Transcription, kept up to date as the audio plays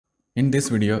In this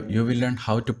video, you will learn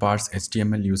how to parse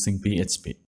HTML using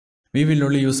PHP. We will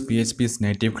only use PHP's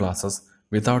native classes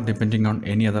without depending on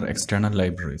any other external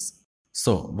libraries.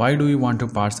 So, why do we want to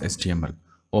parse HTML?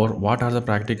 Or what are the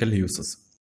practical uses?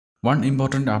 One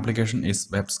important application is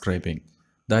web scraping.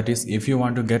 That is, if you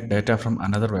want to get data from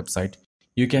another website,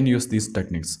 you can use these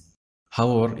techniques.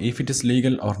 However, if it is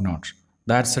legal or not,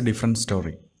 that's a different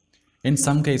story. In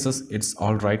some cases, it's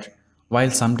alright, while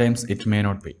sometimes it may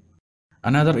not be.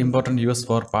 Another important use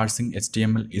for parsing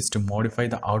HTML is to modify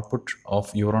the output of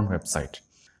your own website.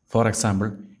 For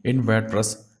example, in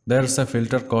WordPress, there is a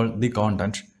filter called the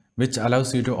content, which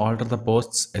allows you to alter the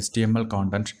post's HTML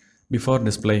content before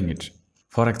displaying it.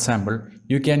 For example,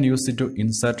 you can use it to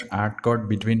insert ad code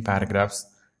between paragraphs,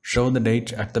 show the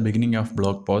date at the beginning of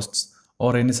blog posts,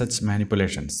 or any such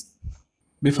manipulations.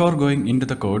 Before going into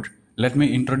the code, let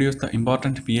me introduce the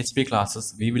important PHP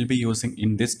classes we will be using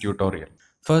in this tutorial.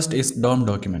 First is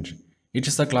DOMDocument. It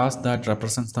is a class that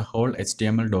represents the whole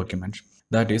HTML document,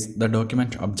 that is, the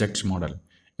document object model.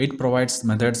 It provides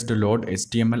methods to load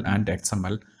HTML and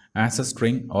XML as a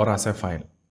string or as a file.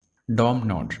 DOM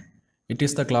node. It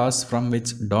is the class from which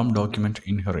DOMDocument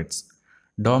inherits.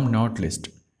 DOM node list.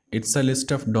 It's a list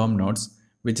of DOM nodes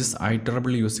which is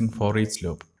iterable using for each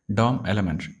loop. DOM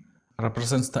element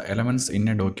represents the elements in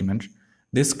a document.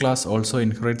 This class also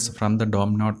inherits from the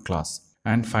DOM node class.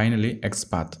 And finally,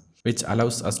 XPath, which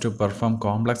allows us to perform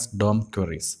complex DOM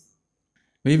queries.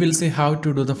 We will see how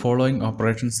to do the following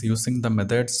operations using the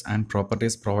methods and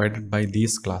properties provided by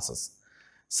these classes.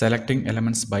 Selecting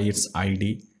elements by its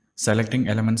ID, selecting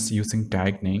elements using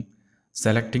tag name,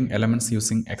 selecting elements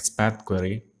using XPath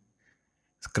query,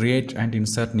 create and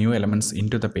insert new elements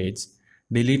into the page,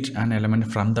 delete an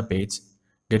element from the page,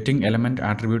 getting element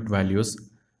attribute values,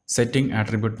 setting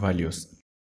attribute values.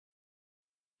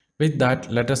 With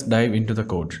that, let us dive into the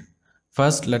code.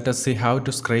 First, let us see how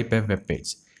to scrape a web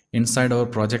page. Inside our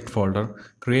project folder,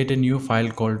 create a new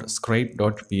file called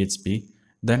scrape.php,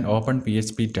 then open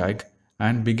PHP tag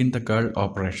and begin the curl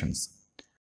operations.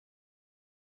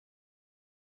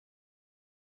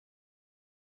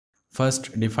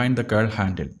 First, define the curl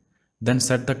handle, then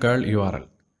set the curl URL.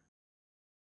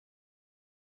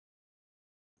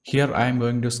 Here I am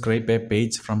going to scrape a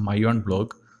page from my own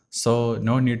blog, so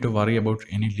no need to worry about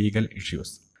any legal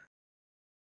issues.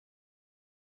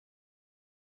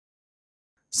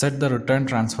 Set the return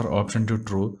transfer option to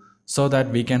true so that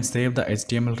we can save the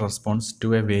HTML response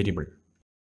to a variable.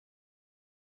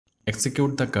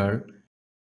 Execute the curl.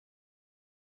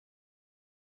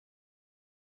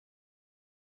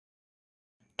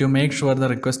 To make sure the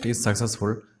request is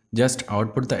successful, just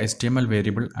output the HTML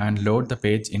variable and load the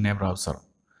page in a browser.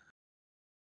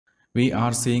 We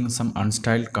are seeing some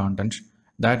unstyled content.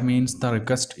 That means the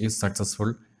request is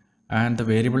successful and the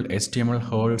variable HTML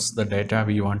holds the data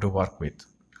we want to work with.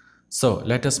 So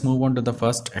let us move on to the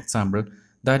first example,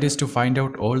 that is to find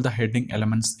out all the heading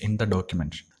elements in the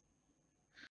document.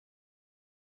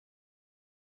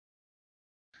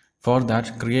 For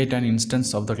that, create an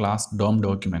instance of the class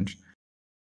DOMDocument.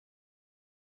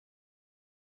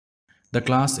 The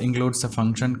class includes a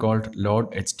function called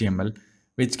loadHTML,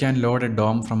 which can load a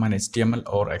DOM from an HTML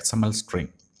or XML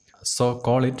string. So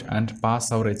call it and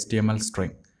pass our HTML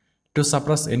string. To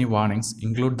suppress any warnings,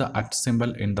 include the @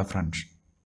 symbol in the front.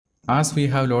 As we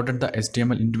have loaded the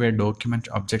HTML into a document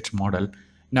object model,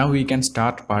 now we can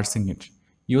start parsing it.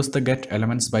 Use the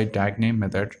getElementsByTagName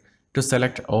method to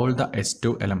select all the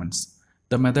H2 elements.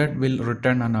 The method will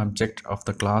return an object of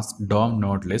the class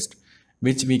DOMNodeList,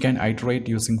 which we can iterate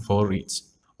using for each.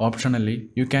 Optionally,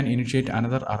 you can initiate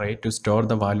another array to store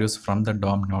the values from the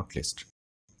DOMNodeList.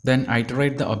 Then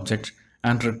iterate the object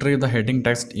and retrieve the heading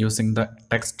text using the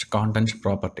textContent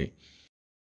property.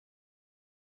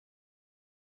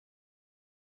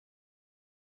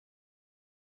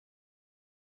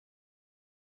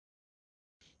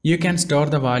 You can store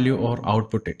the value or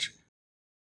output it.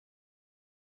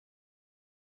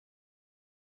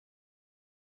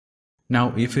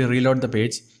 Now if we reload the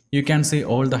page, you can see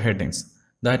all the headings.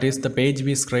 That is, the page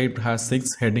we scraped has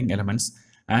 6 heading elements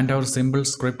and our simple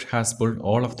script has pulled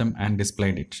all of them and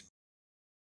displayed it.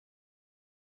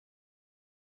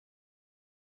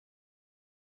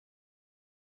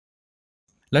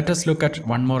 Let us look at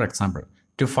one more example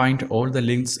to find all the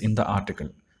links in the article.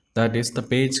 That is, the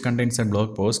page contains a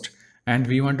blog post and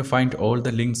we want to find all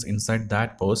the links inside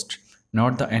that post,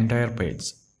 not the entire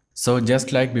page. So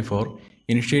just like before,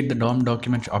 initiate the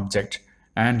DOMDocument object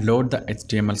and load the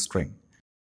HTML string.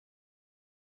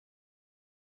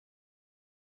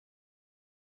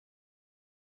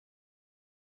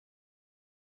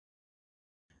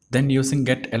 Then using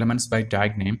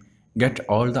getElementsByTagName, get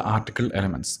all the article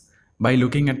elements. By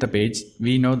looking at the page,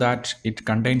 we know that it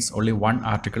contains only one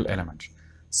article element.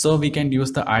 So we can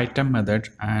use the item method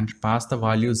and pass the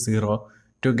value 0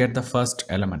 to get the first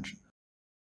element.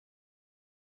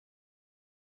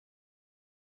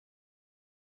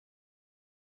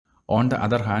 On the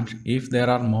other hand, if there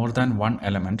are more than one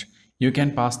element, you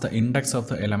can pass the index of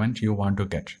the element you want to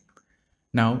get.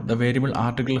 Now, the variable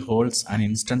article holds an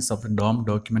instance of the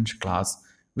DOMDocument class,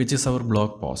 which is our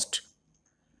blog post.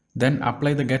 Then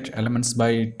apply the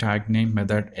getElementsByTagName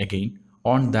method again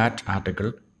on that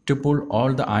article to pull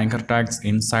all the anchor tags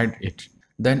inside it.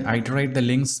 Then iterate the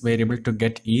links variable to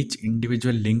get each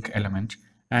individual link element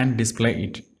and display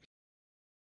it.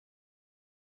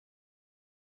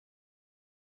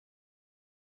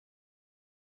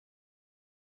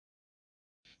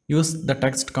 Use the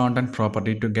text content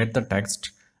property to get the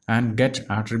text and get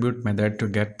attribute method to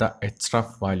get the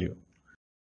href value.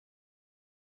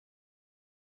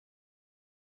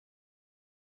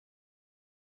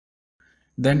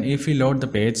 Then if we load the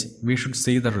page, we should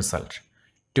see the result.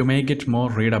 To make it more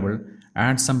readable,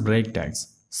 add some break tags.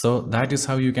 So that is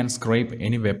how you can scrape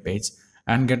any web page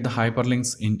and get the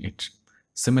hyperlinks in it.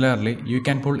 Similarly, you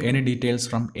can pull any details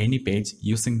from any page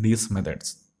using these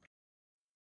methods.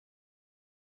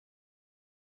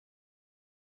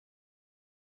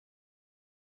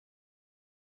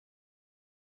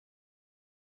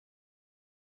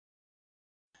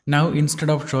 Now instead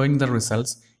of showing the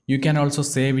results, you can also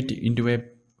save it into a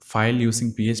file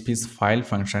using PHP's file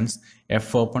functions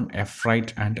fopen,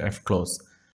 fwrite and fclose.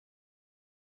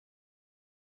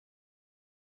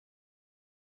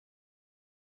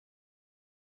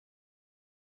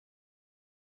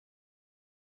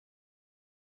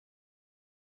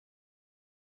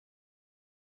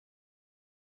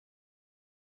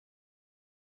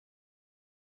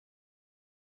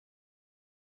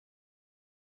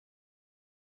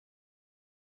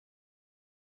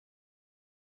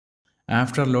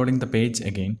 After loading the page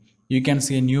again, you can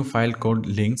see a new file called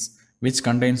links which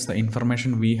contains the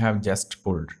information we have just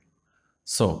pulled.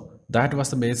 So that was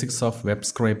the basics of web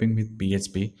scraping with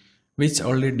PHP, which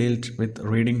only dealt with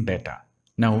reading data.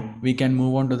 Now we can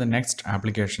move on to the next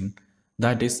application,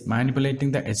 that is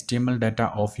manipulating the HTML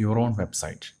data of your own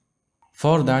website.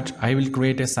 For that, I will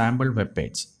create a sample web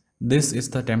page. This is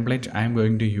the template I am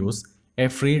going to use, a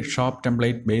free shop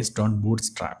template based on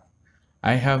Bootstrap.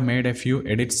 I have made a few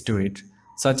edits to it,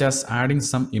 such as adding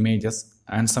some images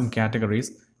and some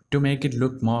categories to make it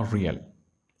look more real.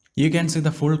 You can see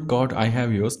the full code I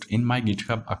have used in my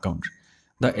GitHub account.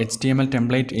 The HTML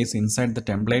template is inside the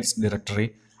templates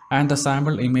directory and the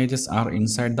sample images are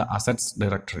inside the assets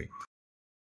directory.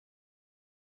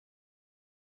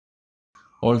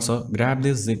 Also, grab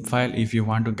this zip file if you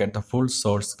want to get the full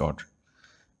source code.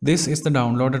 This is the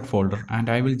downloaded folder and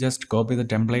I will just copy the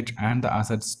template and the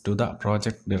assets to the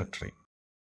project directory.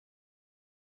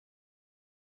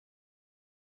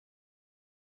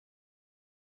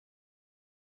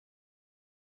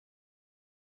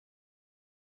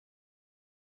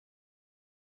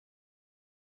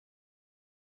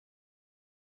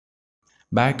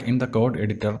 Back in the code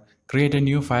editor, create a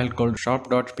new file called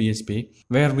shop.php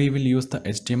where we will use the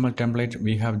HTML template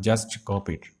we have just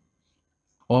copied.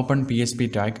 Open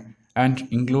PHP tag and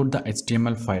include the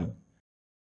HTML file.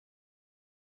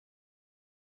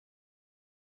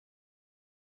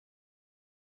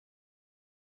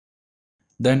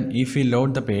 Then if we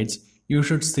load the page, you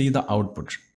should see the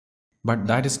output. But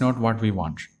that is not what we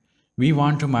want. We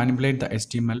want to manipulate the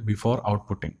HTML before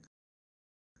outputting.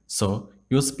 So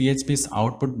use PHP's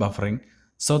output buffering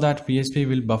so that PHP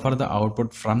will buffer the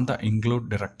output from the include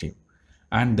directive,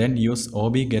 and then use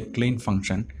obgetClean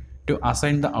function to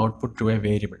assign the output to a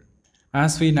variable.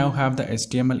 As we now have the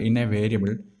HTML in a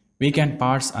variable, we can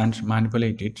parse and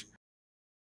manipulate it.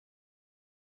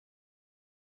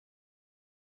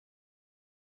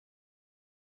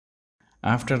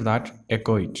 After that,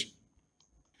 echo it.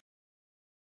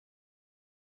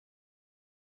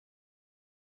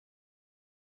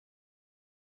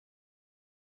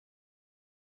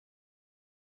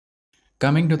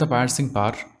 Coming to the parsing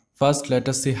part, first let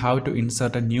us see how to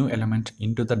insert a new element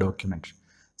into the document.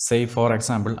 Say for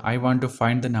example, I want to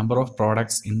find the number of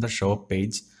products in the shop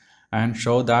page and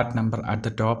show that number at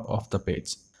the top of the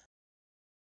page.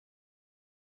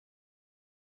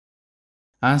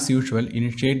 As usual,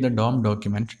 initiate the DOM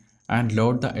document and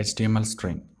load the HTML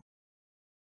string.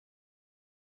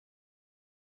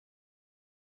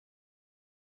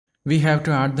 We have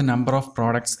to add the number of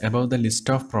products above the list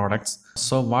of products.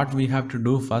 So what we have to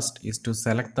do first is to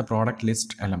select the product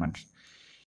list element.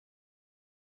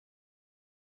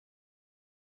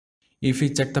 If we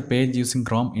check the page using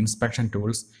Chrome inspection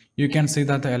tools, you can see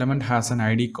that the element has an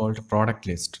ID called product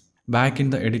list. Back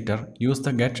in the editor, use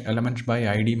the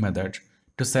getElementById method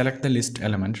to select the list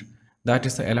element, that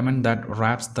is the element that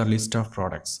wraps the list of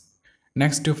products.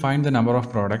 Next, to find the number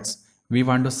of products, we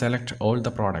want to select all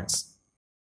the products.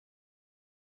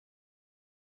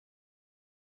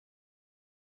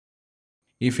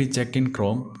 If we check in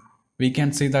Chrome, we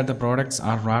can see that the products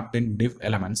are wrapped in div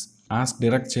elements as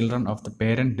direct children of the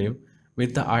parent div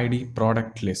with the ID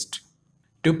product list.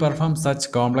 To perform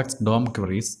such complex DOM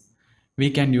queries,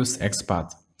 we can use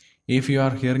XPath. If you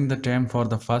are hearing the term for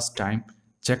the first time,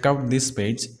 check out this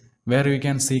page where you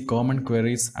can see common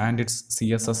queries and its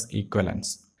CSS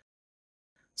equivalents.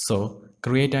 So,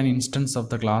 create an instance of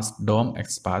the class DOM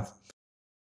XPath.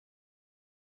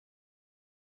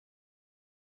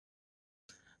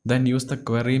 Then use the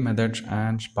query method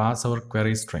and pass our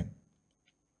query string.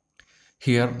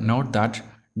 Here, note that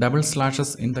double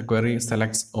slashes in the query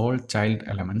selects all child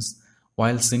elements,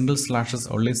 while single slashes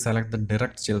only select the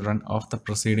direct children of the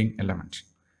preceding element.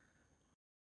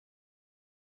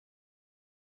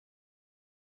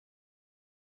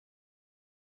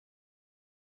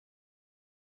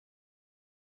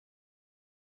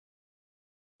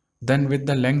 Then with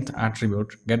the length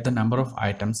attribute, get the number of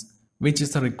items, which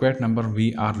is the required number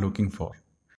we are looking for.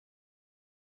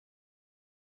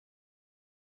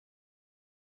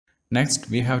 Next,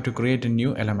 we have to create a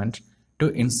new element to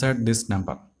insert this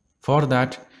number. For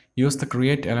that, use the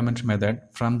createElement method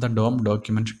from the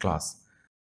DOMDocument class.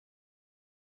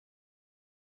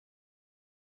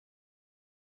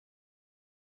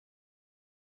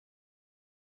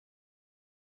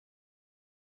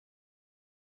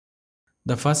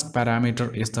 The first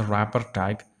parameter is the wrapper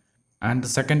tag and the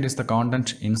second is the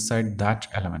content inside that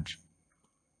element.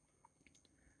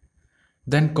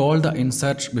 Then call the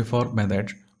insert before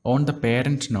method on the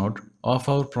parent node of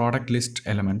our product list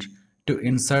element to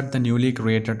insert the newly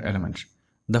created element.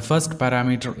 The first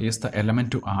parameter is the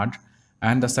element to add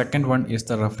and the second one is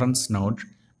the reference node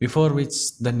before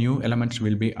which the new element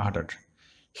will be added.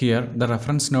 Here the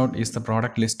reference node is the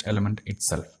product list element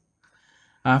itself.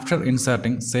 After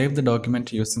inserting, save the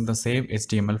document using the save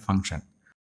HTML function.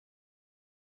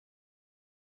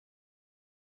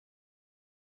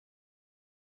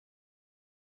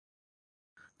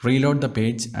 Reload the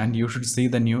page and you should see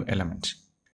the new element.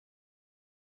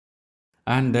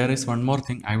 And there is one more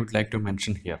thing I would like to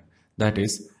mention here. That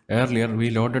is, earlier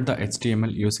we loaded the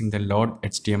HTML using the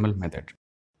load_HTML method.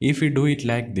 If we do it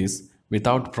like this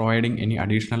without providing any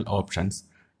additional options,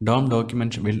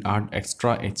 DOMDocument will add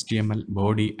extra HTML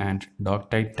body and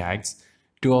doctype tags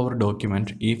to our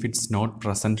document if it's not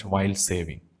present while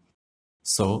saving.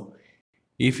 So,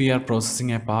 if we are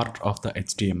processing a part of the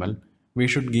HTML, we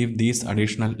should give these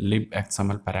additional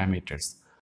libxml parameters.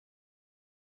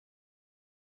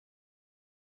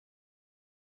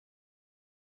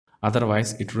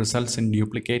 Otherwise, it results in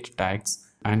duplicate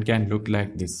tags and can look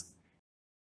like this.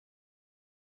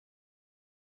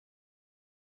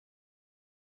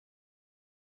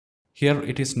 Here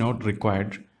it is not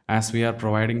required as we are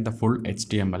providing the full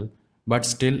HTML, but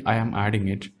still I am adding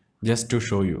it just to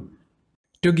show you.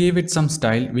 To give it some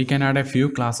style, we can add a few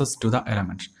classes to the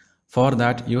element. For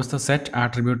that, use the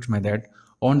setAttribute method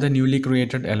on the newly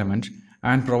created element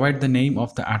and provide the name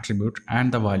of the attribute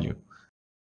and the value.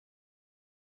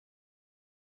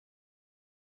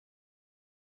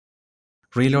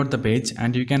 Reload the page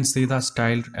and you can see the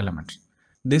styled element.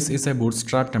 This is a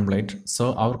bootstrap template,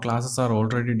 so our classes are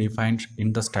already defined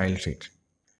in the style sheet.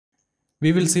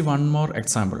 We will see one more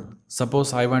example.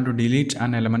 Suppose I want to delete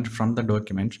an element from the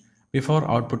document before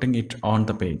outputting it on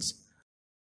the page.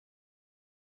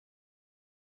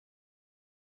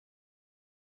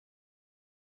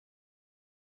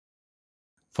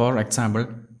 For example,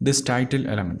 this title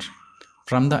element.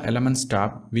 From the Elements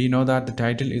tab, we know that the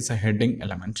title is a heading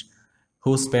element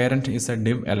whose parent is a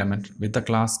div element with the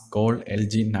class called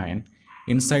LG9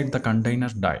 inside the container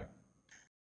div.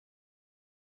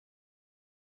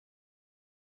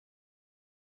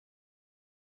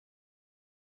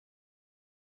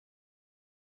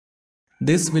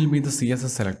 This will be the CSS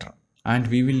selector and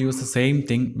we will use the same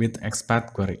thing with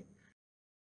XPath query.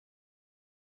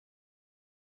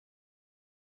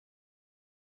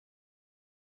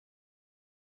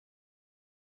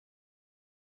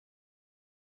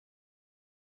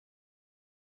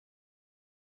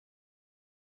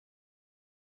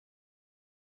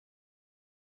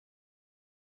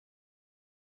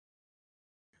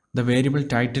 The variable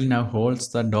title now holds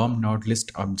the DOM node list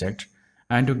object,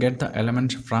 and to get the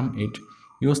element from it,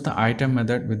 use the item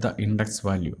method with the index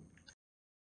value.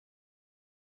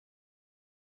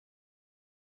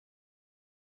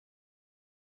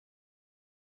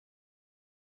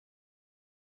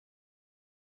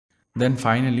 Then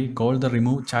finally call the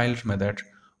remove child method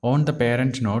on the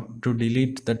parent node to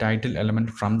delete the title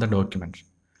element from the document.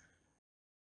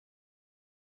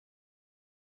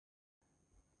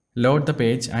 Load the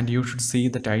page and you should see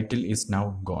the title is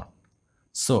now gone.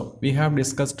 So we have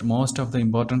discussed most of the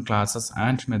important classes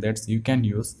and methods you can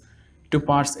use to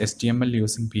parse HTML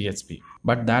using PHP.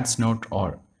 But that's not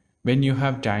all. When you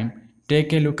have time,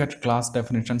 take a look at class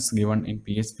definitions given in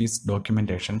PHP's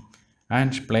documentation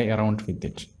and play around with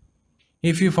it.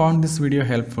 If you found this video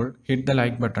helpful, hit the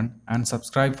like button and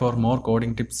subscribe for more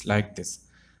coding tips like this.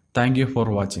 Thank you for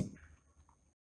watching.